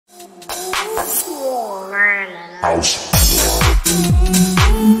House.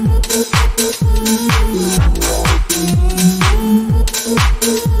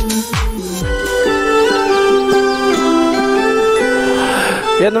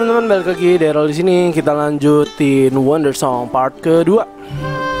 Ya teman-teman, balik lagi Daryl di sini. Kita lanjutin Wandersong part kedua.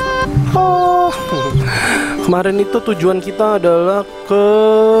 Kemarin itu tujuan kita adalah ke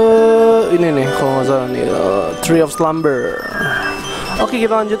ini nih, kalau nggak salah nih, Tree of Slumber. Oke,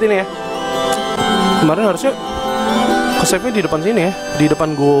 kita lanjutin ya. Kemarin harusnya ke save-nya di depan sini ya, di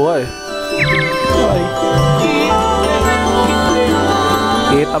depan goa ya.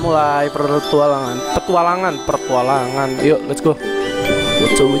 Kita mulai petualangan. Yuk, let's go.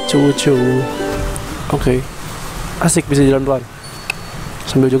 Wucu. Oke. Asik, bisa jalan pelan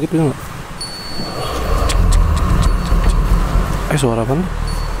sambil joget bisa nggak? Suara apa?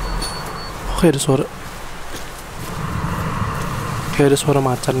 Oke, ada suara. Kayak ada suara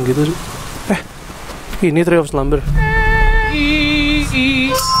macan gitu. Ini Tree of Slumber.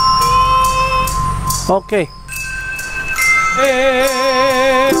 Oke.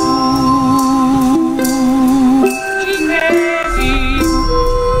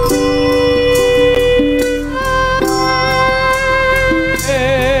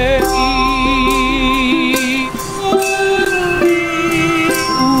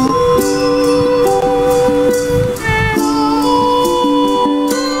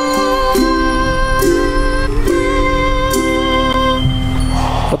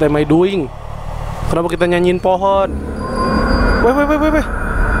 What am I doing? Kenapa kita nyanyiin pohon? Weh.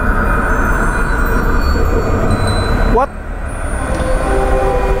 What?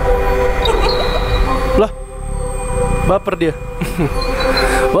 Lah, baper dia.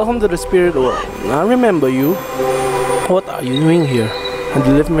 Welcome to the spirit world. I remember you. What are you doing here? I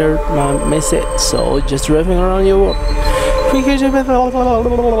delivered my message, so just driving around your world. Okay,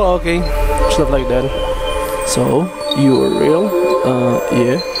 stuff like that. So, you are real?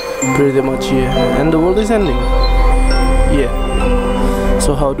 Yeah. Pretty much, yeah. And the world is ending. Yeah.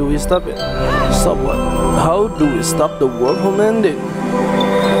 So how do we stop it? Stop what? How do we stop the world from ending?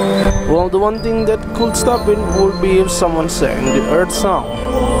 Well, the one thing that could stop it would be if someone sang the Earth song.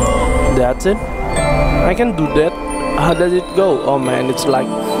 That's it. I can do that. How does it go? Oh man, it's like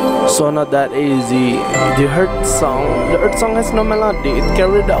so not that easy. The Earth song has no melody. It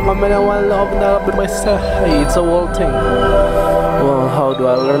carried out my it's a whole thing. Well, how do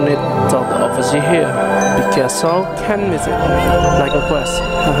I learn it? Tell the officer here, because all can miss it, like a quest.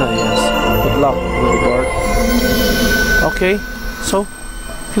 Yes, good luck, little bird. Okay, so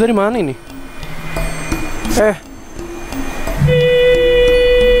kita di mana ini?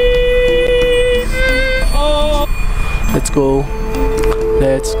 Let's go.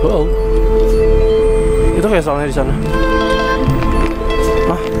 Itu kayak soalnya di sana.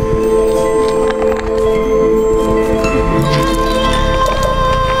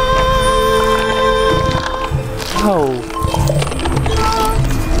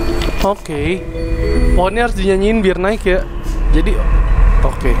 Oke. Pohonnya harus dinyanyiin biar naik ya. Jadi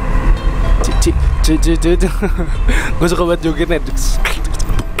oke. Gue suka banget jogetnya.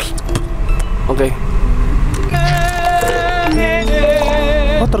 Oke.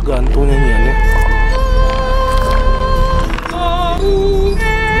 Oh, tergantung nyanyiannya.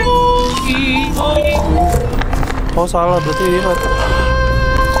 Oh, salah berarti dia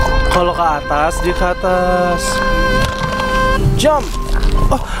kalau ke atas, dia ke atas. Jump.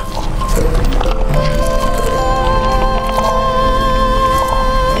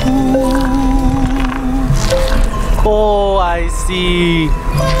 Oh, I see.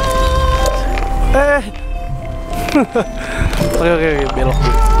 Oke, belok dulu.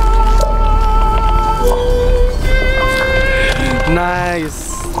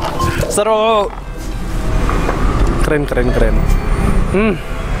 Nice. Seru. Keren.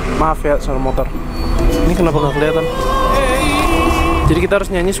 Maaf ya soal motor. Ini kenapa nggak kelihatan? Jadi kita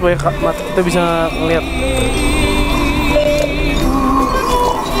harus nyanyi supaya mata kita bisa ngeliat.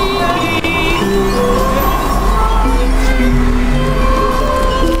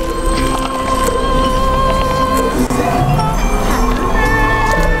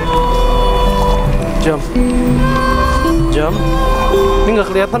 Jam. Ini nggak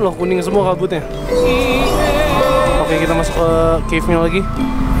kelihatan loh, kuning semua kabutnya. Oke, kita masuk ke cave-nya lagi.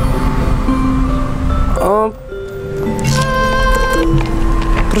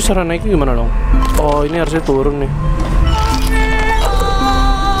 Terus cara naiknya gimana dong? Oh, ini harusnya turun nih.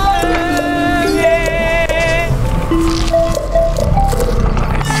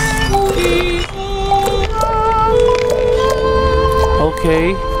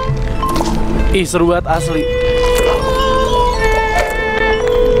 Oke. Ih, seru banget asli.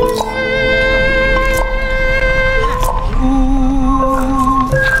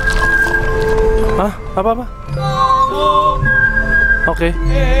 Apa? Oke.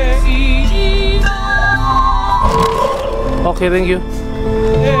 Oke, thank you.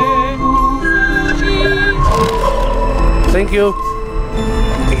 Thank you.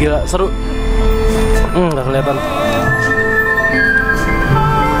 Gila, seru. Nggak kelihatan.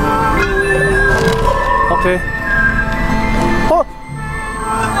 Oke. Oh.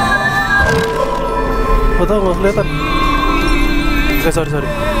 Betul, nggak kelihatan. Oke, sorry.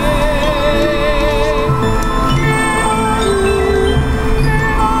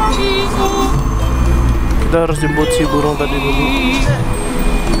 Kita harus jemput si burung tadi dulu.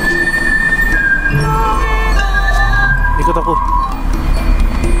 Ikut aku.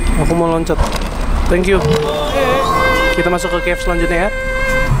 Aku mau loncat. Thank you. Kita masuk ke cave selanjutnya ya.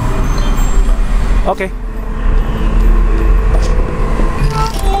 Oke.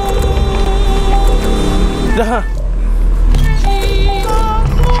 Dah.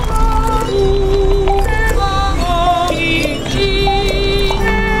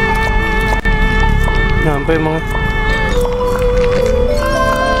 Nyampe emang.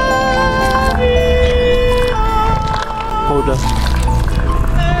 Oh, udah.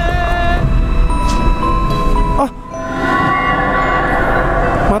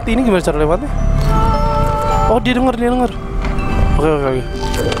 Mati, ini gimana cara lewatnya? Oh, dia denger. Oke.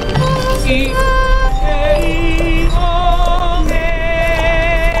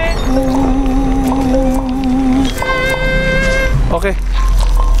 Oke.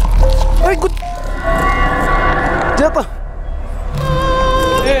 Ikut. Jatuh.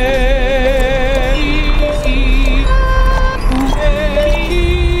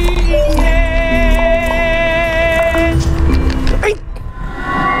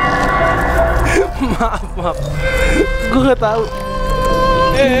 Maaf. Gue gak tahu.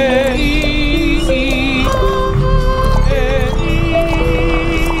 Oke.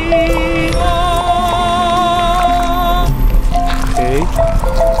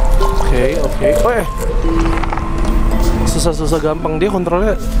 Oh, susah gampang, dia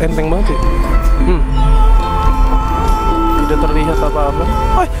kontrolnya enteng banget ya. Tidak terlihat apa-apa.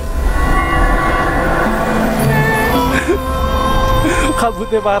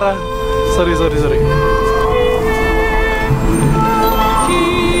 Kabutnya parah. Sorry.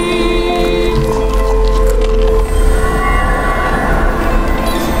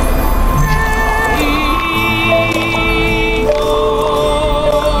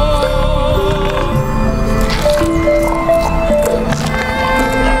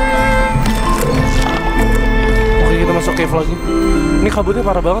 Masuk cave lagi. Ini kabutnya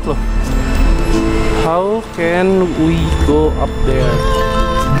parah banget loh. How can we go up there?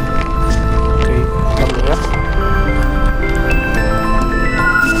 Oke, bentar ya.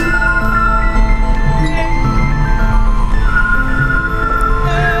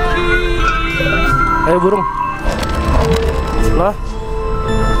 Ayo burung. Lah.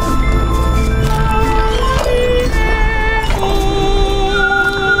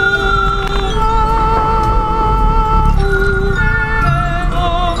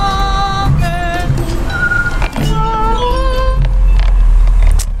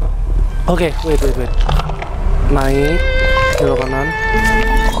 Oke, wait. Naik, belok kanan.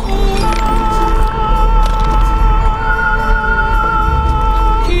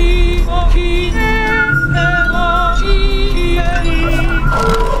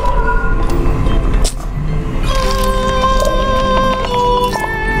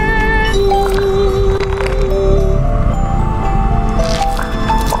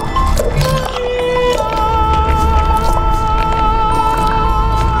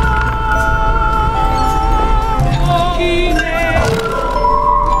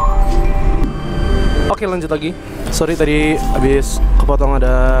 Oke, lanjut lagi. Sorry tadi habis kepotong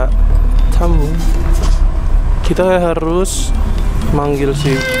ada tamu. Kita harus manggil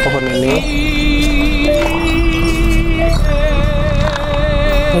si pohon ini.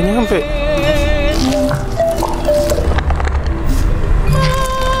 Gak nyampe.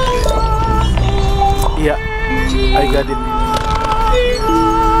 Iya, I got it.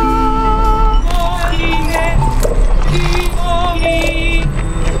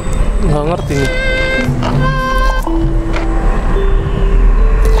 Nggak ngerti nih.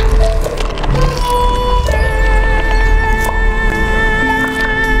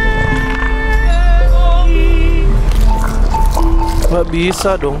 Nggak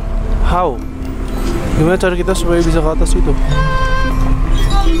bisa dong. How? Gimana cara kita supaya bisa ke atas itu?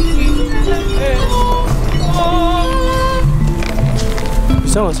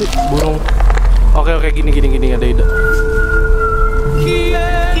 Bisa nggak sih burung? Oke, gini ada ide.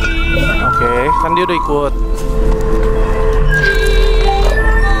 Oke, kan dia udah ikut.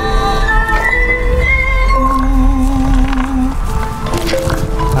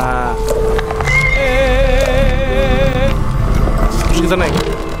 kita naik.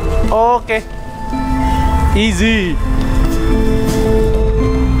 Oke. Easy.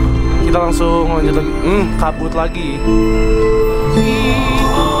 Kita langsung lanjut lagi. Kabut lagi.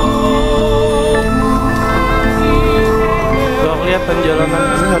 Gak kelihatan jalanan.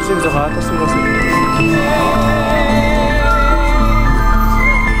 Ini harusnya bisa ke atas nih masih.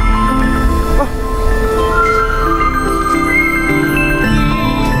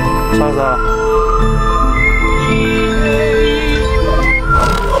 Salah.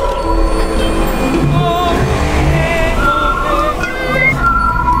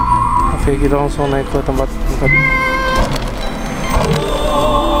 Oke, kita langsung naik ke tempat tadi.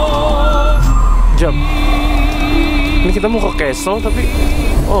 Jump. Ini kita mau ke castle tapi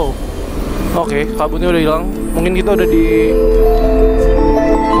oke, kabutnya udah hilang. Mungkin kita udah di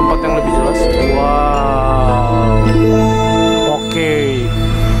tempat yang lebih jelas. Wow. Oke.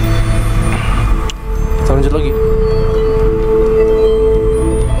 Kita lanjut lagi.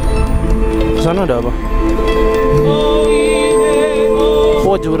 Kesana ada apa?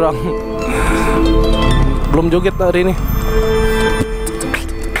 Oh, jurang. Belum joget hari ini.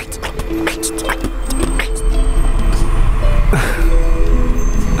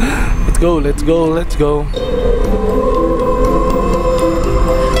 Let's go.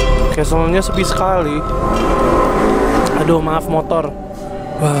 Castle-nya sepi sekali. Aduh, maaf motor.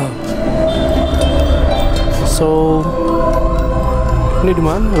 Wow. So, ini di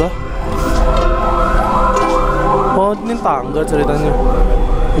mana lah? Oh, ini tangga ceritanya.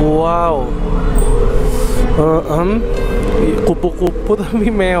 Wow. Kupu-kupu tapi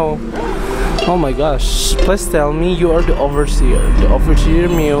meo. Oh my gosh. Please tell me you are the overseer. The overseer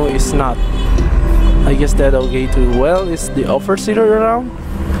Mio is not. I guess that okay too. Well, is the overseer around?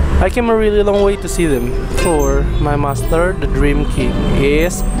 I came a really long way to see them. For my master, the Dream King,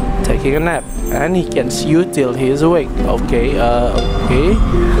 is taking a nap, and he can see you till he is awake. Okay.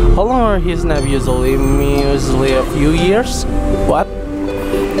 How long are his nap usually? Usually a few years. What?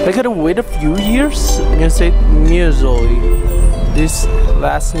 I gotta wait a few years? You said usually. This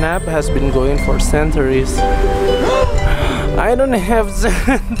last nap has been going for centuries. I don't have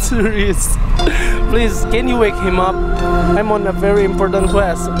centuries. Please, can you wake him up? I'm on a very important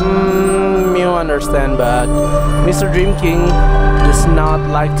quest. You understand, but Mr. Dream King does not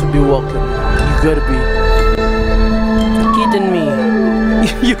like to be woken. You gotta be kidding me.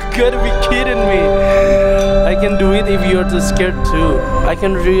 You gotta be kidding me. I can do it if you're too scared too. I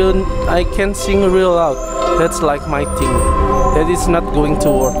can sing real loud. That's like my thing. That is not going to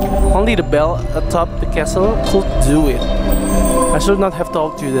work. Only the bell atop the castle could do it. I should not have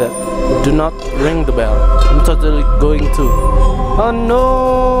told you that. Do not ring the bell. I'm totally going to. Oh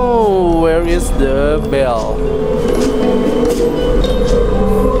no! Where is the bell?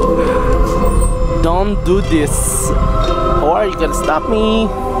 Don't do this. Or you gonna stop me?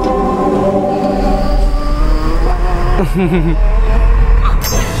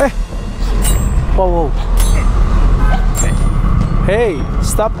 Whoa. Hey,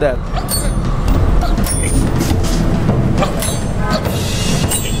 stop that.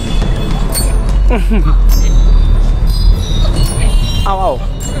 Ow.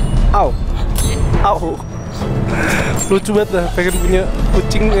 Lucu banget dah, pengen punya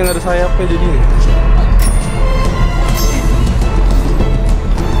kucing yang ada sayapnya jadi.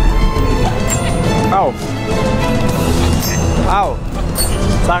 Ow.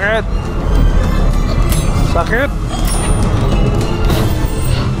 Sakit.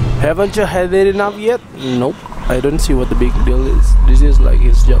 Haven't you had it enough yet? Nope. I don't see what the big deal is. This is like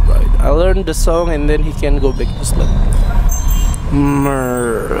his job, right? I learned the song and then he can go back to sleep.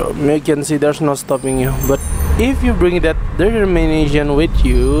 You can see there's no stopping you. But if you bring that determination with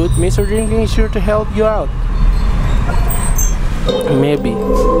you, Mr. Drinking is sure to help you out. Maybe.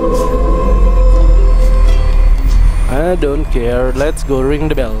 I don't care. Let's go ring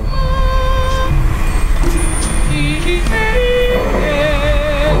the bell.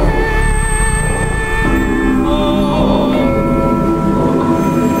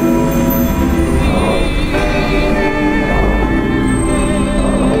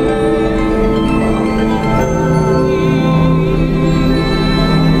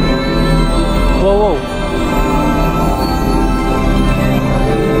 Wow.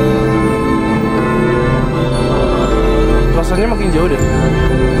 Rasanya makin jauh deh.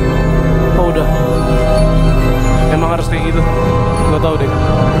 Oh udah. Emang harus kayak gitu. Nggak tahu deh.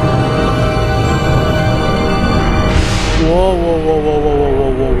 Wow.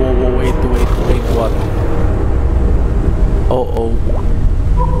 Wait, what? Oh.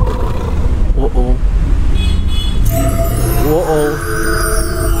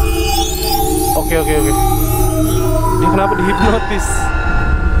 Oke. Dia kenapa dihipnotis?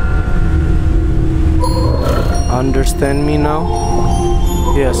 understand me now?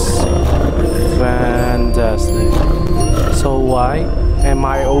 Yes. Fantastic. So why am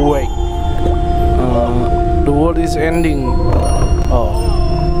I awake? The world is ending. Oh,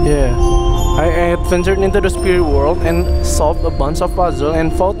 yeah. I adventured into the spirit world and solved a bunch of puzzles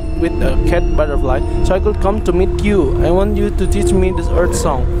and fought with a cat butterfly so I could come to meet you. I want you to teach me this earth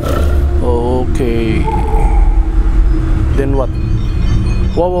song. Okay. Then what?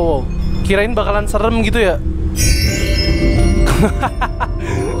 Wow. Kirain bakalan serem gitu ya.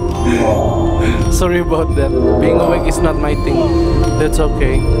 Sorry about that. Being awake is not my thing. That's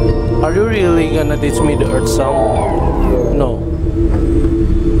okay. Are you really gonna teach me the earth song? No.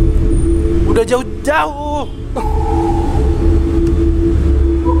 Udah jauh-jauh.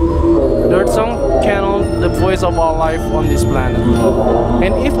 The earth song channels the voice of all life on this planet.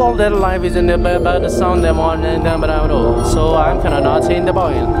 And if all that life is in the sound, so I'm kinda not saying the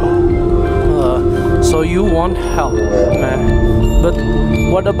point. So you want help, man. But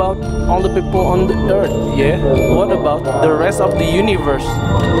what about all the people on the earth, yeah? What about the rest of the universe?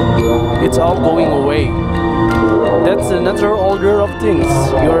 It's all going away. That's the natural order of things.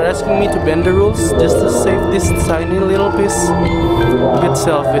 You're asking me to bend the rules just to save this tiny little piece? A bit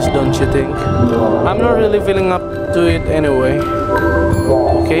selfish, don't you think? I'm not really feeling up to it anyway.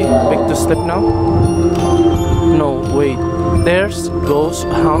 Okay, back to sleep now? No, wait. There's ghost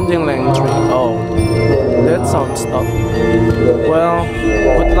haunting Lang Tree. Oh, that sounds tough. Well,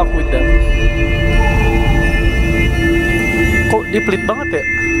 good luck with that. Kok dia pelit banget ya?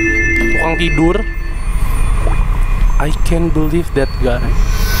 Tukang tidur. I can't believe that guy.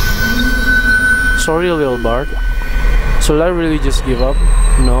 Sorry, little Bart. Should I really just give up?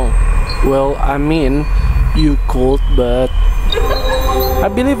 No. Well, I mean, you could, but I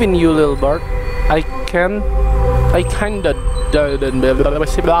believe in you, little Bart. I kinda.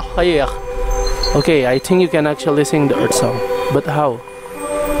 Okay, I think you can actually sing the earth song. But how?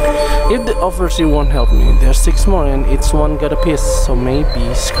 If the overseer won't help me, there's 6 more and each one got a piece. So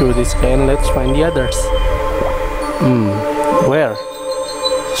maybe screw this guy and let's find the others. Where?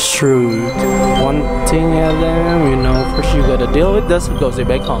 Shrewd. One thing at them, you know, first you gotta deal with this, go say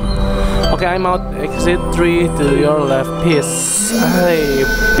back home. Okay, I'm out. Exit 3 to your left. Peace. Hey,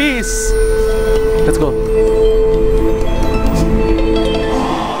 peace. Let's go.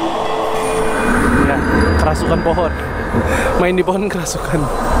 Ya, kerasukan pohon. Main di pohon kerasukan.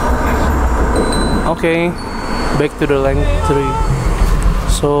 Okay, back to the length 3.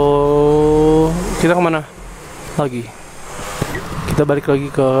 So, kita kemana? Lagi kita balik lagi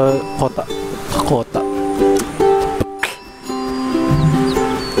ke kota.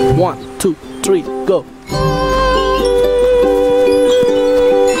 1, 2, 3, go.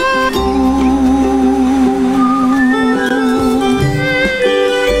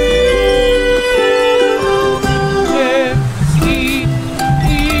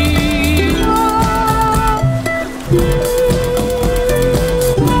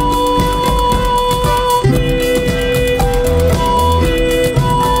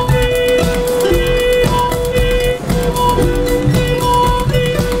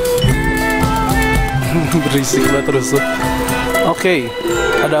 Berisik banget terus tuh. Oke,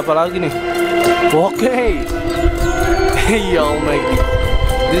 ada apa lagi nih? Oke. Hey y'all, mate.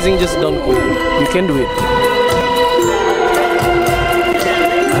 This thing just don't quit. You can do it.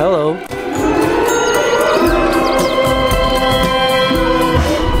 Hello.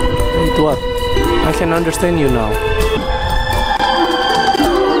 Wait, what? I can understand you now.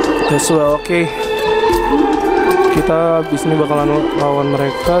 That's well, okay. Kita abis ini bakalan lawan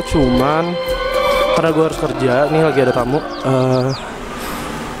mereka, cuman karena gue harus kerja, nih lagi ada tamu.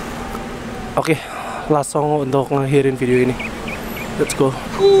 Oke, langsung untuk ngakhirin video ini. Let's go.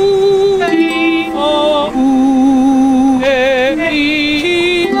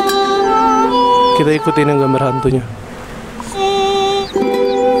 Kita ikutin yang gambar hantunya.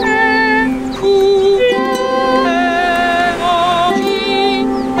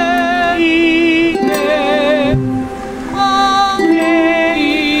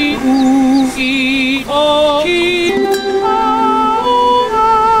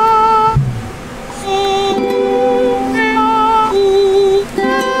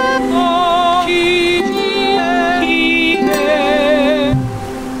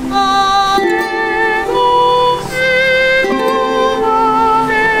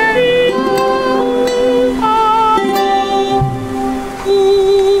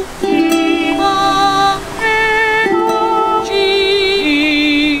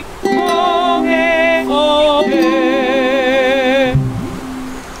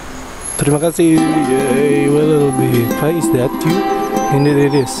 Terima kasih. Yay, well, it'll be. Is that you?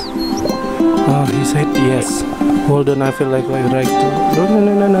 Indeed it is. Oh, he said yes. Hold on, I feel like right too.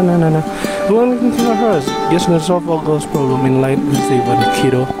 No. Welcome to harus. Just gonna solve all those problems in light with Steven,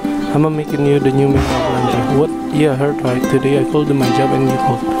 kiddo. I'm making you the new makeup launcher. What? Yeah, heard right. Today I called my job and you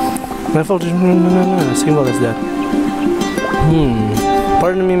called. My fault. No. Simple as that.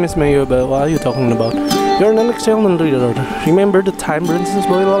 Pardon me, Miss Mayo, but what are you talking about? You're an excellent reader. Remember the time, Princess?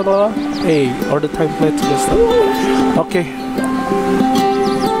 Blah blah blah. Hey, or the time plate stuff. Okay.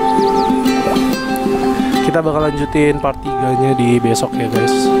 Kita bakal lanjutin part 3-nya di besok ya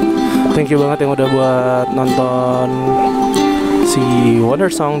guys. Thank you banget yang udah buat nonton si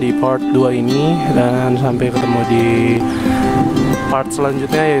Wandersong di part 2 ini. Dan sampai ketemu di part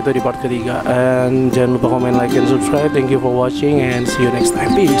selanjutnya, yaitu di part ketiga. And jangan lupa komen, like, and subscribe. Thank you for watching and see you next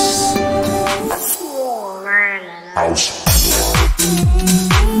time. Peace. Harus.